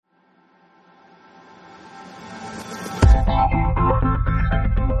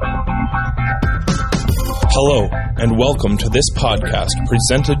Hello, and welcome to this podcast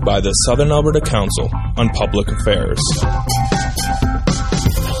presented by the Southern Alberta Council on Public Affairs.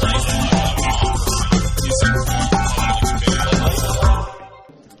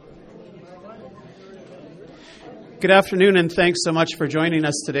 Good afternoon, and thanks so much for joining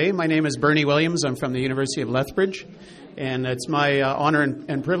us today. My name is Bernie Williams. I'm from the University of Lethbridge, and it's my honor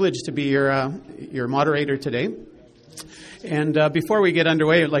and privilege to be your moderator today. And before we get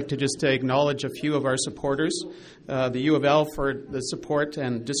underway, I'd like to just acknowledge a few of our supporters. The U of L for the support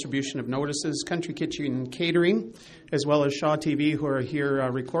and distribution of notices, Country Kitchen Catering, as well as Shaw TV who are here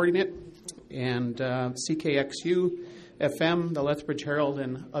recording it, and CKXU, FM, the Lethbridge Herald,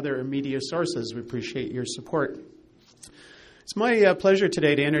 and other media sources. We appreciate your support. It's my pleasure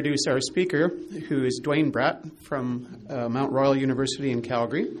today to introduce our speaker, who is Dwayne Bratt from Mount Royal University in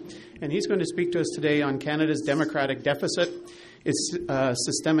Calgary. And he's going to speak to us today on Canada's democratic deficit. Is it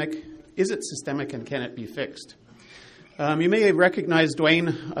systemic, and can it be fixed? You may recognize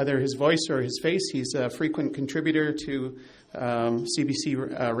Dwayne, either his voice or his face. He's a frequent contributor to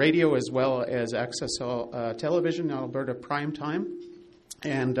CBC Radio as well as Access Television, Alberta Prime Time,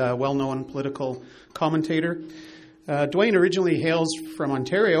 and a well-known political commentator. Dwayne originally hails from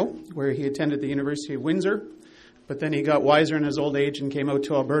Ontario, where he attended the University of Windsor, but then he got wiser in his old age and came out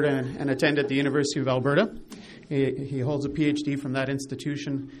to Alberta and attended the University of Alberta. He holds a PhD from that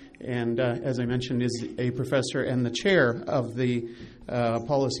institution and, as I mentioned, is a professor and the chair of the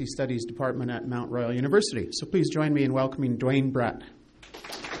Policy Studies Department at Mount Royal University. So please join me in welcoming Dwayne Bratt.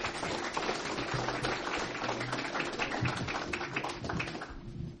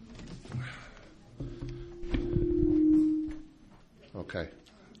 Okay.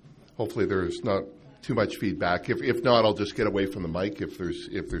 Hopefully there's not too much feedback. If not, I'll just get away from the mic if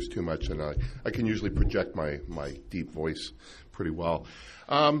there's too much, and I can usually project my deep voice pretty well.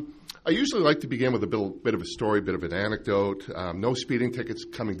 I usually like to begin with a bit of a story, bit of an anecdote. No speeding tickets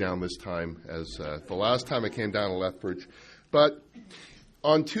coming down this time, as the last time I came down to Lethbridge. But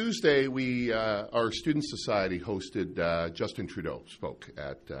on Tuesday, our student society hosted Justin Trudeau spoke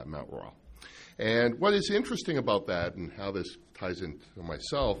at Mount Royal. And what is interesting about that, and how this ties into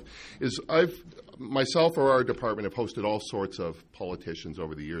myself, is myself or our department have hosted all sorts of politicians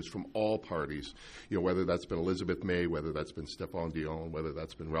over the years from all parties, whether that's been Elizabeth May, whether that's been Stéphane Dion, whether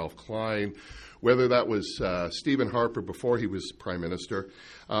that's been Ralph Klein, whether that was Stephen Harper before he was Prime Minister,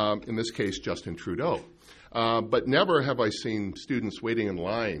 in this case Justin Trudeau. But never have I seen students waiting in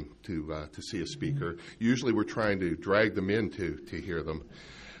line to see a speaker. Usually we're trying to drag them in to hear them.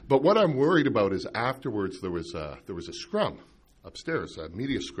 But what I'm worried about is afterwards there was a scrum upstairs, a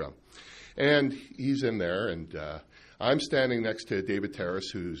media scrum. And he's in there, and I'm standing next to David Terrace,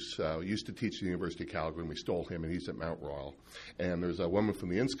 who's used to teach at the University of Calgary, and we stole him, and he's at Mount Royal. And there's a woman from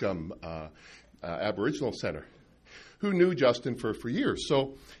the Inscombe Aboriginal Centre who knew Justin for years.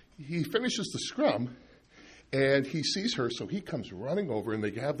 So he finishes the scrum, and he sees her, so he comes running over, and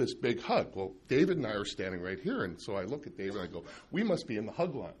they have this big hug. Well, David and I are standing right here, and so I look at David, and I go, we must be in the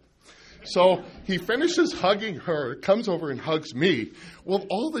hug line. So he finishes hugging her, comes over and hugs me. Well,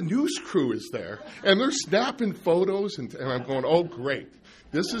 all the news crew is there, and they're snapping photos, and I'm going, oh, great.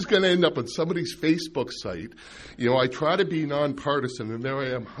 This is going to end up on somebody's Facebook site. I try to be nonpartisan, and there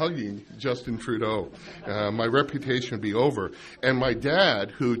I am hugging Justin Trudeau. My reputation would be over. And my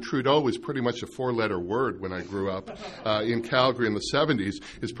dad, who Trudeau was pretty much a four-letter word when I grew up in Calgary in the 70s,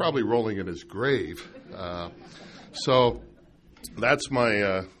 is probably rolling in his grave. So that's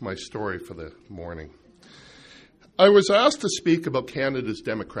my story for the morning. I was asked to speak about Canada's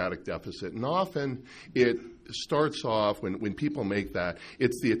democratic deficit, and often it starts off, when people make that,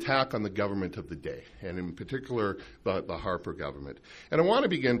 it's the attack on the government of the day, and in particular, the Harper government. And I want to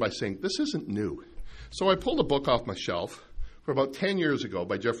begin by saying this isn't new. So I pulled a book off my shelf from about 10 years ago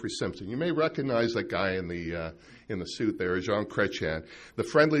by Jeffrey Simpson. You may recognize that guy in the suit there, Jean Chrétien, The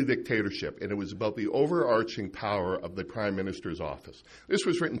Friendly Dictatorship, and it was about the overarching power of the Prime Minister's office. This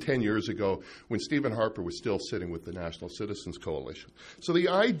was written 10 years ago when Stephen Harper was still sitting with the National Citizens Coalition. So the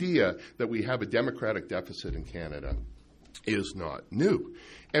idea that we have a democratic deficit in Canada is not new.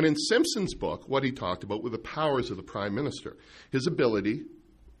 And in Simpson's book, what he talked about were the powers of the Prime Minister, his ability,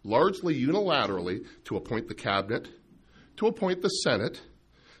 largely unilaterally, to appoint the cabinet, to appoint the Senate,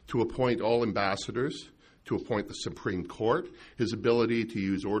 to appoint all ambassadors, to appoint the Supreme Court, his ability to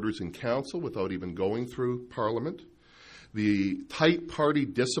use orders in council without even going through Parliament, the tight party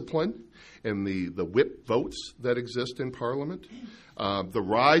discipline and the whip votes that exist in Parliament, the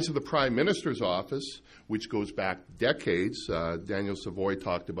rise of the Prime Minister's office, which goes back decades. Daniel Savoy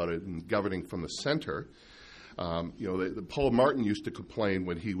talked about it in Governing from the Center. Paul Martin used to complain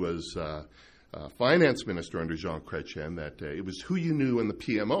when he was finance minister under Jean Chrétien that it was who you knew in the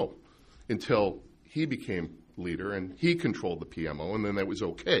PMO until he became leader and he controlled the PMO, and then that was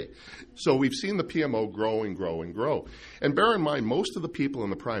okay. So we've seen the PMO grow and grow and grow. And bear in mind, most of the people in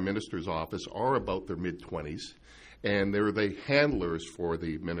the Prime Minister's office are about their mid-20s, and they're the handlers for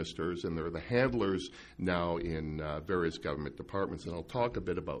the ministers, and they're the handlers now in various government departments, and I'll talk a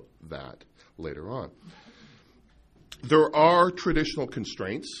bit about that later on. There are traditional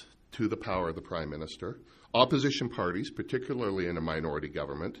constraints to the power of the Prime Minister. Opposition parties, particularly in a minority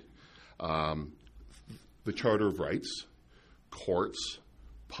government, the Charter of Rights, courts,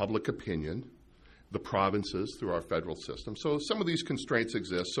 public opinion, the provinces through our federal system. So some of these constraints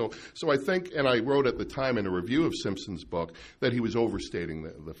exist. So I think, and I wrote at the time in a review of Simpson's book, that he was overstating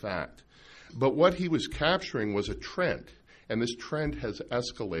the fact. But what he was capturing was a trend, and this trend has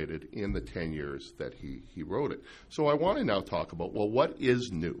escalated in the 10 years that he wrote it. So I want to now talk about, well, what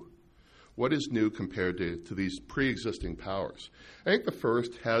is new? What is new compared to these pre-existing powers? I think the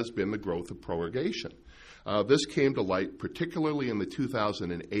first has been the growth of prorogation. This came to light particularly in the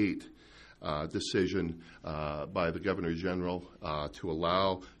 2008 decision by the Governor General to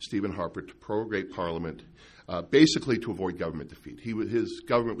allow Stephen Harper to prorogate Parliament, basically to avoid government defeat. His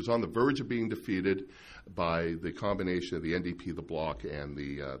government was on the verge of being defeated by the combination of the NDP, the Bloc, and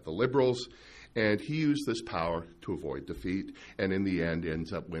the Liberals, and he used this power to avoid defeat, and in the end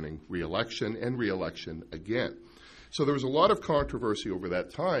ends up winning re-election and re-election again. So there was a lot of controversy over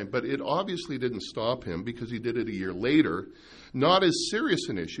that time, but it obviously didn't stop him because he did it a year later. Not as serious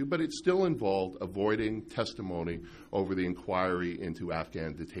an issue, but it still involved avoiding testimony over the inquiry into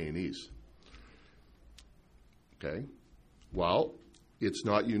Afghan detainees. Okay? Well, it's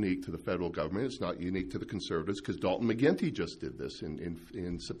not unique to the federal government. It's not unique to the Conservatives because Dalton McGuinty just did this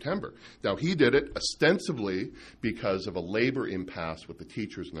in September. Now, he did it ostensibly because of a labor impasse with the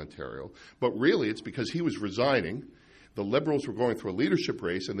teachers in Ontario, but really it's because he was resigning. The Liberals were going through a leadership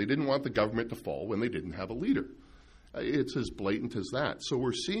race, and they didn't want the government to fall when they didn't have a leader. It's as blatant as that. So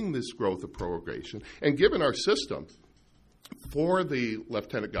we're seeing this growth of prorogation. And given our system, for the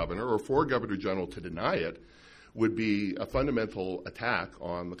Lieutenant Governor or for Governor General to deny it would be a fundamental attack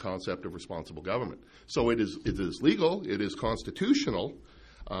on the concept of responsible government. So it is legal, it is constitutional,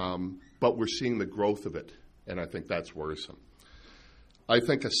 but we're seeing the growth of it, and I think that's worrisome. I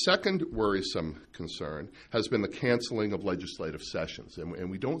think a second worrisome concern has been the canceling of legislative sessions,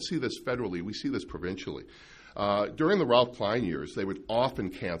 and we don't see this federally, we see this provincially. During the Ralph Klein years, they would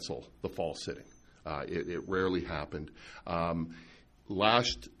often cancel the fall sitting. It rarely happened.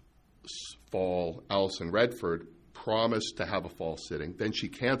 Last fall, Alison Redford promised to have a fall sitting. Then she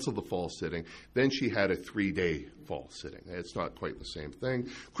canceled the fall sitting. Then she had a 3-day fall sitting. It's not quite the same thing.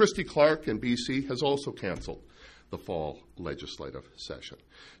 Christy Clark in BC has also canceled the fall legislative session.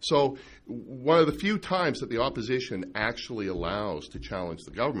 So one of the few times that the opposition actually allows to challenge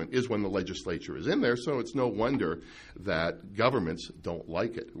the government is when the legislature is in there, so it's no wonder that governments don't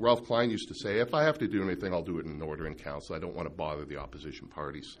like it. Ralph Klein used to say, if I have to do anything, I'll do it in an order in council. I don't want to bother the opposition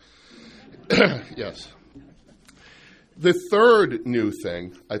parties. Yes. The third new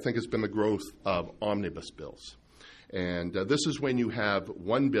thing, I think, has been the growth of omnibus bills. And this is when you have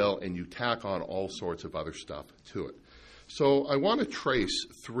one bill and you tack on all sorts of other stuff to it. So I want to trace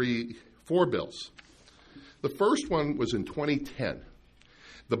four bills. The first one was in 2010,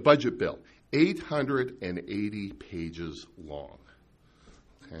 the budget bill, 880 pages long.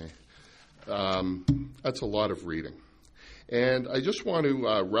 Okay, that's a lot of reading. And I just want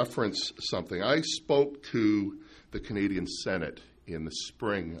to reference something. I spoke to the Canadian Senate in the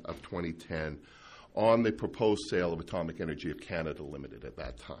spring of 2010 on the proposed sale of Atomic Energy of Canada Limited at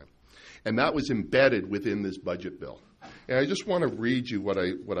that time. And that was embedded within this budget bill. And I just want to read you what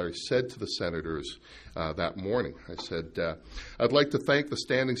I said to the senators that morning. I said, I'd like to thank the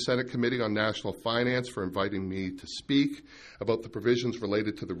Standing Senate Committee on National Finance for inviting me to speak about the provisions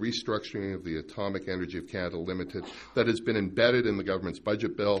related to the restructuring of the Atomic Energy of Canada Limited that has been embedded in the government's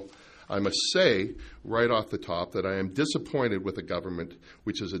budget bill. I must say right off the top that I am disappointed with a government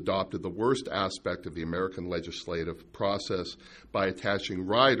which has adopted the worst aspect of the American legislative process by attaching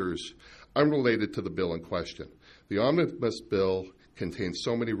riders unrelated to the bill in question. The omnibus bill contains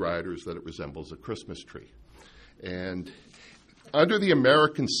so many riders that it resembles a Christmas tree. And under the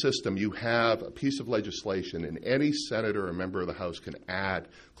American system, you have a piece of legislation, and any senator or member of the House can add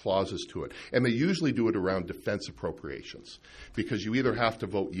clauses to it. And they usually do it around defense appropriations, because you either have to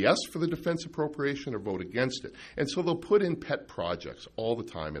vote yes for the defense appropriation or vote against it. And so they'll put in pet projects all the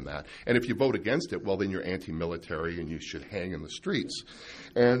time in that. And if you vote against it, well, then you're anti-military and you should hang in the streets.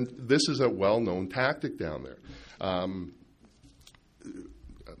 And this is a well-known tactic down there.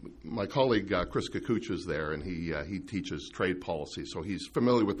 my colleague Chris Kakuch is there, and he teaches trade policy, so he's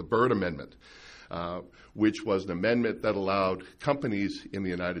familiar with the Byrd Amendment, which was an amendment that allowed companies in the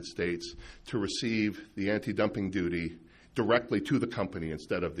United States to receive the anti-dumping duty directly to the company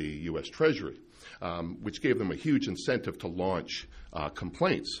instead of the U.S. Treasury, which gave them a huge incentive to launch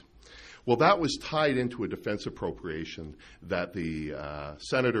complaints. Well, that was tied into a defense appropriation that the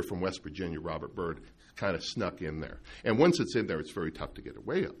senator from West Virginia, Robert Byrd, kind of snuck in there. And once it's in there, it's very tough to get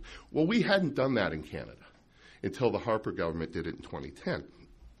away of. Well, we hadn't done that in Canada until the Harper government did it in 2010.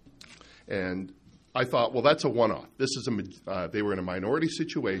 And I thought, well, that's a one-off. They were in a minority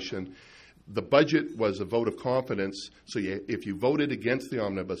situation. The budget was a vote of confidence, so if you voted against the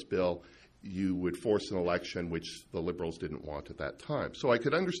omnibus bill, you would force an election, which the Liberals didn't want at that time. So I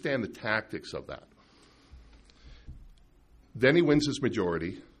could understand the tactics of that. Then he wins his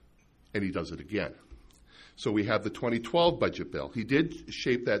majority, and he does it again. So we have the 2012 budget bill. He did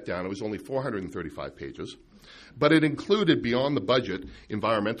shape that down. It was only 435 pages. But it included, beyond the budget,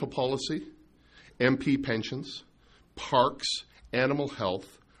 environmental policy, MP pensions, parks, animal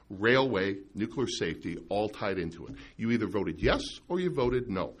health, railway, nuclear safety, all tied into it. You either voted yes or you voted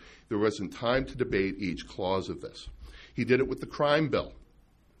no. There wasn't time to debate each clause of this. He did it with the crime bill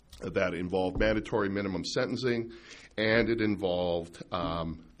that involved mandatory minimum sentencing, and it involved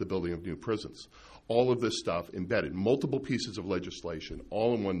the building of new prisons. All of this stuff embedded, multiple pieces of legislation,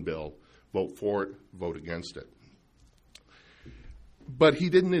 all in one bill. Vote for it, vote against it. But he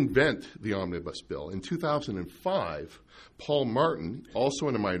didn't invent the omnibus bill. In 2005, Paul Martin, also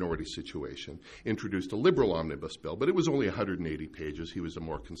in a minority situation, introduced a liberal omnibus bill, but it was only 180 pages. He was a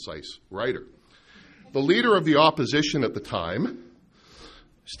more concise writer. The leader of the opposition at the time,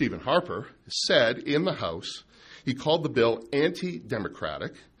 Stephen Harper, said in the House, he called the bill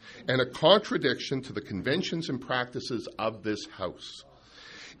anti-democratic and a contradiction to the conventions and practices of this House.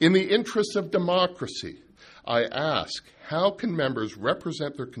 In the interests of democracy, I ask, how can members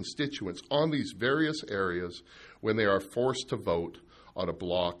represent their constituents on these various areas when they are forced to vote on a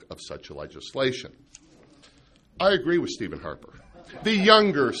block of such legislation? I agree with Stephen Harper. The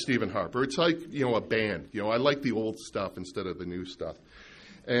younger Stephen Harper. It's like, a band. I like the old stuff instead of the new stuff.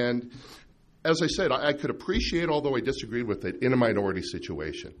 And as I said, I could appreciate, although I disagreed with it, in a minority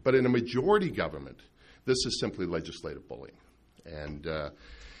situation. But in a majority government, this is simply legislative bullying. And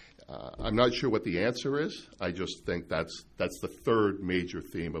I'm not sure what the answer is. I just think that's the third major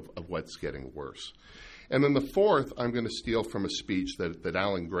theme of what's getting worse. And then the fourth, I'm going to steal from a speech that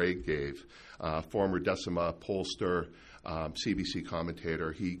Alan Gray gave, former Decima pollster, CBC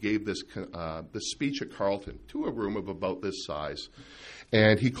commentator. He gave this speech at Carleton to a room of about this size,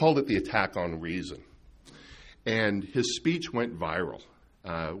 and he called it the attack on reason. And his speech went viral.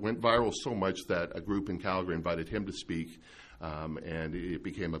 Went viral so much that a group in Calgary invited him to speak, and it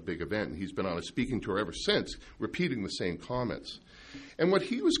became a big event. And he's been on a speaking tour ever since, repeating the same comments. And what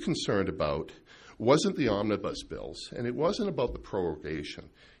he was concerned about wasn't the omnibus bills, and it wasn't about the prorogation.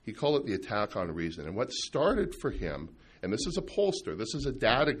 He called it the attack on reason. And what started for him, and this is a pollster, this is a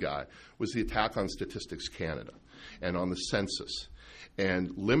data guy, was the attack on Statistics Canada and on the census,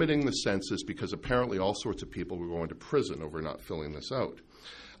 and limiting the census because apparently all sorts of people were going to prison over not filling this out.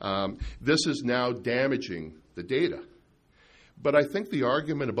 This is now damaging the data. But I think the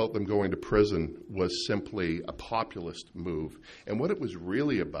argument about them going to prison was simply a populist move. And what it was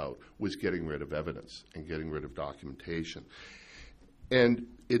really about was getting rid of evidence and getting rid of documentation. And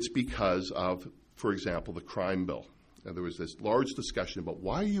it's because of, for example, the crime bill. And there was this large discussion about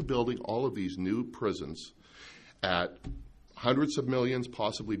why are you building all of these new prisons at hundreds of millions,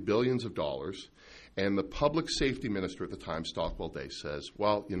 possibly billions of dollars. And the public safety minister at the time, Stockwell Day, says,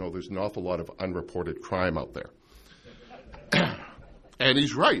 well, there's an awful lot of unreported crime out there. And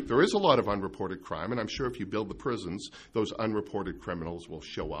he's right. There is a lot of unreported crime, and I'm sure if you build the prisons, those unreported criminals will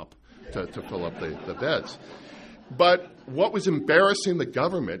show up to fill up the beds. But what was embarrassing the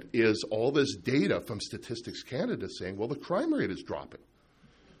government is all this data from Statistics Canada saying, well, the crime rate is dropping.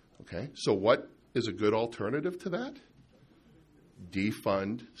 Okay, so what is a good alternative to that?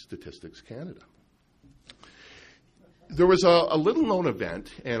 Defund Statistics Canada. There was a little-known event,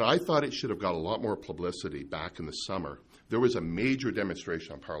 and I thought it should have got a lot more publicity back in the summer. There was a major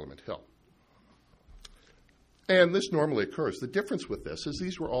demonstration on Parliament Hill. And this normally occurs. The difference with this is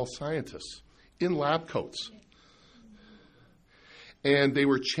these were all scientists in lab coats. And they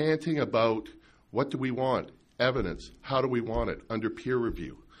were chanting about, what do we want? Evidence. How do we want it? Under peer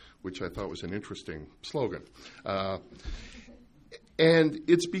review, which I thought was an interesting slogan. And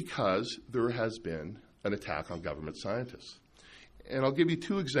it's because there has been an attack on government scientists. And I'll give you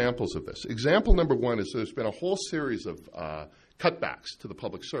two examples of this. Example number one is there's been a whole series of cutbacks to the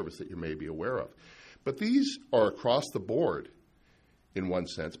public service that you may be aware of. But these are across the board in one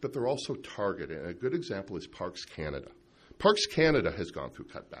sense, but they're also targeted. And a good example is Parks Canada. Parks Canada has gone through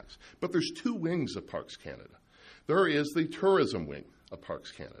cutbacks, but there's two wings of Parks Canada. There is the tourism wing of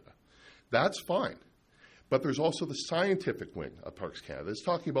Parks Canada. That's fine. But there's also the scientific wing of Parks Canada. It's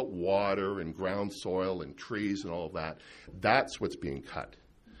talking about water and ground soil and trees and all of that. That's what's being cut.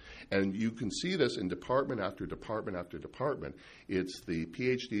 And you can see this in department after department after department. It's the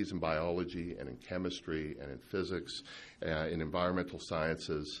PhDs in biology and in chemistry and in physics, in environmental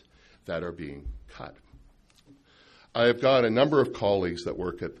sciences that are being cut. I've got a number of colleagues that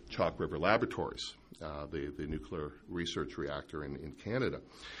work at Chalk River Laboratories, the nuclear research reactor in Canada.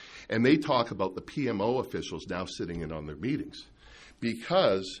 And they talk about the PMO officials now sitting in on their meetings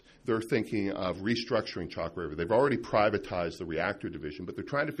because they're thinking of restructuring Chalk River. They've already privatized the reactor division, but they're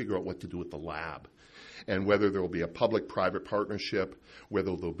trying to figure out what to do with the lab and whether there will be a public-private partnership,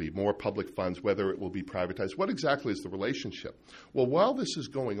 whether there will be more public funds, whether it will be privatized. What exactly is the relationship? Well, while this is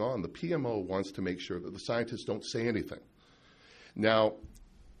going on, the PMO wants to make sure that the scientists don't say anything. Now,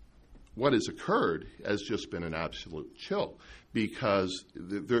 what has occurred has just been an absolute chill because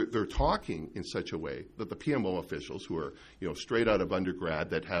they're talking in such a way that the PMO officials, who are straight out of undergrad,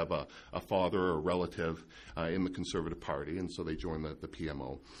 that have a father or a relative in the Conservative Party, and so they join the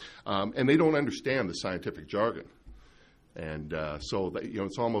PMO, and they don't understand the scientific jargon. And so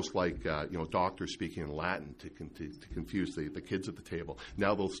it's almost like doctors speaking in Latin to confuse the kids at the table.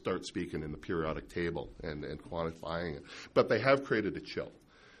 Now they'll start speaking in the periodic table and quantifying it. But they have created a chill.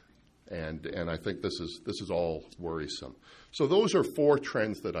 And I think this is all worrisome. So those are four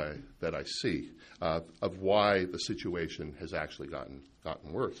trends that I see of why the situation has actually gotten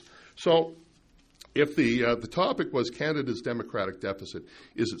worse. So if the topic was Canada's democratic deficit,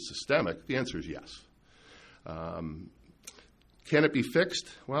 is it systemic? The answer is yes. Can it be fixed?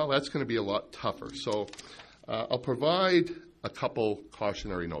 Well, that's going to be a lot tougher. So I'll provide a couple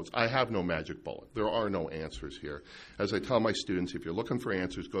cautionary notes. I have no magic bullet. There are no answers here. As I tell my students, if you're looking for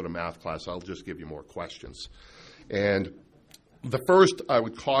answers, go to math class. I'll just give you more questions. And the first, I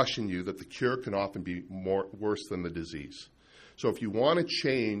would caution you that the cure can often be worse than the disease. So if you want to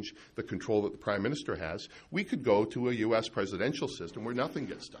change the control that the Prime Minister has, we could go to a U.S. presidential system where nothing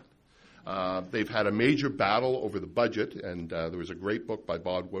gets done. They've had a major battle over the budget, and there was a great book by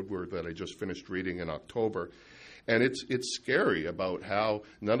Bob Woodward that I just finished reading in October. And it's scary about how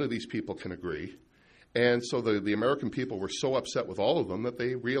none of these people can agree. And so the American people were so upset with all of them that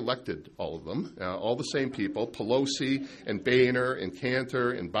they reelected all of them, all the same people. Pelosi and Boehner and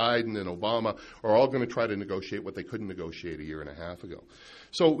Cantor and Biden and Obama are all going to try to negotiate what they couldn't negotiate a year and a half ago.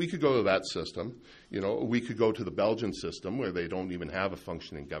 So we could go to that system. We could go to the Belgian system where they don't even have a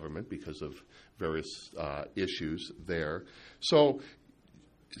functioning government because of various issues there. So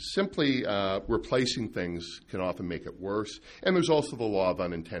simply replacing things can often make it worse. And there's also the law of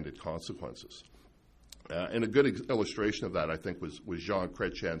unintended consequences. And a good illustration of that, I think, was Jean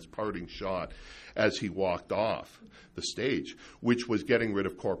Chrétien's parting shot as he walked off the stage, which was getting rid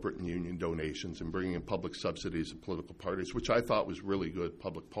of corporate and union donations and bringing in public subsidies of political parties, which I thought was really good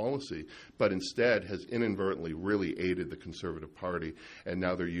public policy, but instead has inadvertently really aided the Conservative Party, and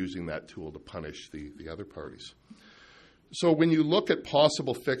now they're using that tool to punish the other parties. So when you look at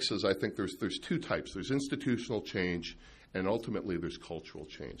possible fixes, I think there's two types. There's institutional change, and ultimately there's cultural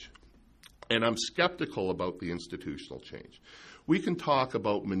change. And I'm skeptical about the institutional change. We can talk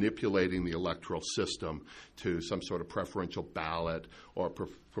about manipulating the electoral system to some sort of preferential ballot or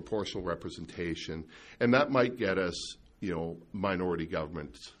proportional representation, and that might get us, minority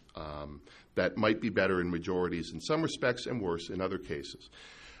governments that might be better in majorities in some respects and worse in other cases.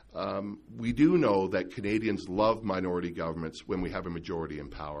 We do know that Canadians love minority governments when we have a majority in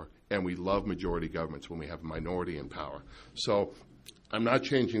power, and we love majority governments when we have a minority in power. So I'm not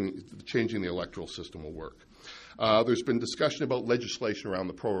changing the electoral system will work. There's been discussion about legislation around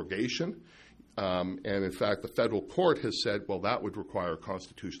the prorogation, and in fact, the federal court has said, well, that would require a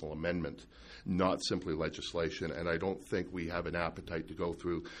constitutional amendment, not simply legislation, and I don't think we have an appetite to go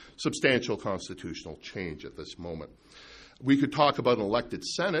through substantial constitutional change at this moment. We could talk about an elected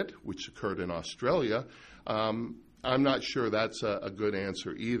Senate, which occurred in Australia. I'm not sure that's a good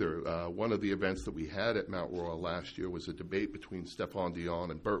answer either. One of the events that we had at Mount Royal last year was a debate between Stéphane Dion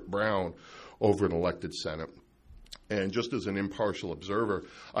and Bert Brown over an elected Senate. And just as an impartial observer,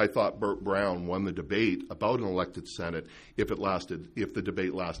 I thought Bert Brown won the debate about an elected Senate if the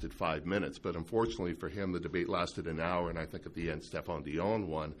debate lasted 5 minutes. But unfortunately for him, the debate lasted an hour, and I think at the end Stéphane Dion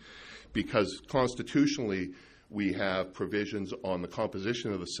won, because constitutionally we have provisions on the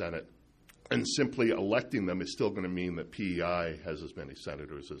composition of the Senate And simply electing them is still going to mean that PEI has as many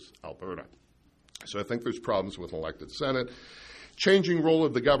senators as Alberta. So I think there's problems with an elected Senate. Changing role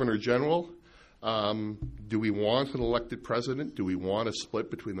of the Governor General. Do we want an elected president? Do we want a split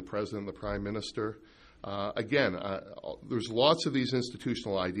between the president and the prime minister? Again, there's lots of these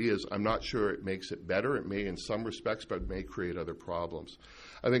institutional ideas. I'm not sure it makes it better. It may in some respects, but it may create other problems.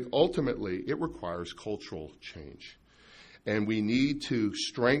 I think ultimately it requires cultural change. And we need to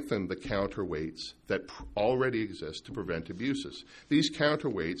strengthen the counterweights that already exist to prevent abuses. These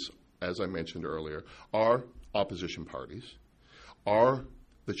counterweights, as I mentioned earlier, are opposition parties, are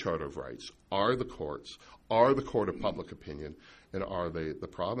the Charter of Rights, are the courts, are the Court of Public Opinion, and are the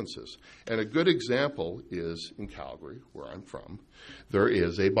provinces. And a good example is in Calgary, where I'm from. There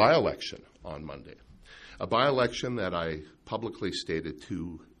is a by-election on Monday. A by-election that I publicly stated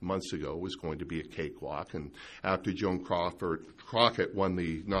 2 months ago was going to be a cakewalk. And after Joan Crockett won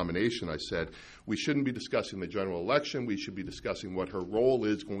the nomination, I said, we shouldn't be discussing the general election. We should be discussing what her role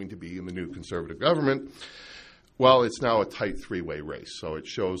is going to be in the new Conservative government. Well, it's now a tight three-way race. So it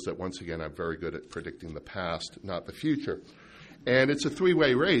shows that, once again, I'm very good at predicting the past, not the future. And it's a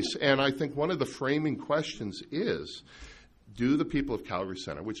three-way race. And I think one of the framing questions is, do the people of Calgary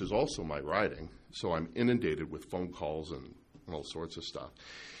Centre, which is also my riding, so I'm inundated with phone calls and all sorts of stuff,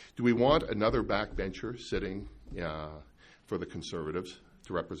 do we want another backbencher sitting for the Conservatives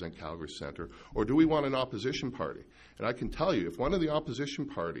to represent Calgary Centre, or do we want an opposition party? And I can tell you, if one of the opposition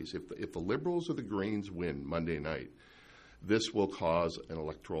parties, if the Liberals or the Greens win Monday night, this will cause an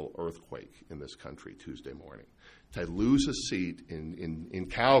electoral earthquake in this country Tuesday morning. To lose a seat in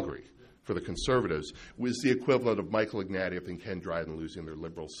Calgary for the Conservatives was the equivalent of Michael Ignatieff and Ken Dryden losing their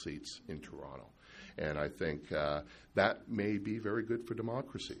Liberal seats in Toronto. And I think that may be very good for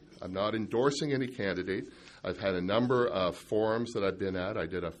democracy. I'm not endorsing any candidate. I've had a number of forums that I've been at. I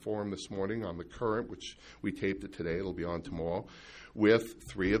did a forum this morning on the Current, which we taped it today. It'll be on tomorrow, with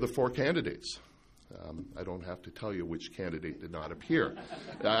 3 of the 4 candidates. I don't have to tell you which candidate did not appear.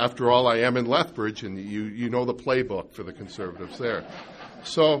 After all, I am in Lethbridge, and you know the playbook for the Conservatives there.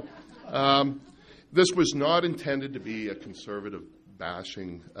 So this was not intended to be a Conservative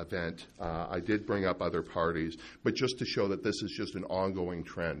bashing event. I did bring up other parties, but just to show that this is just an ongoing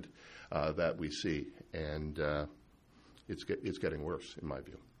trend that we see, and it's getting worse in my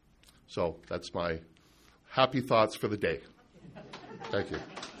view. So that's my happy thoughts for the day. Thank you.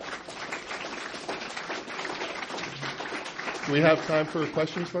 Do we have time for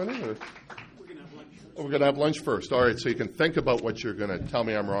questions, Bernie? Or? We're going to have lunch. Oh, we're going to have lunch first. All right, so you can think about what you're going to tell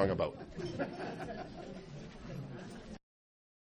me I'm wrong about.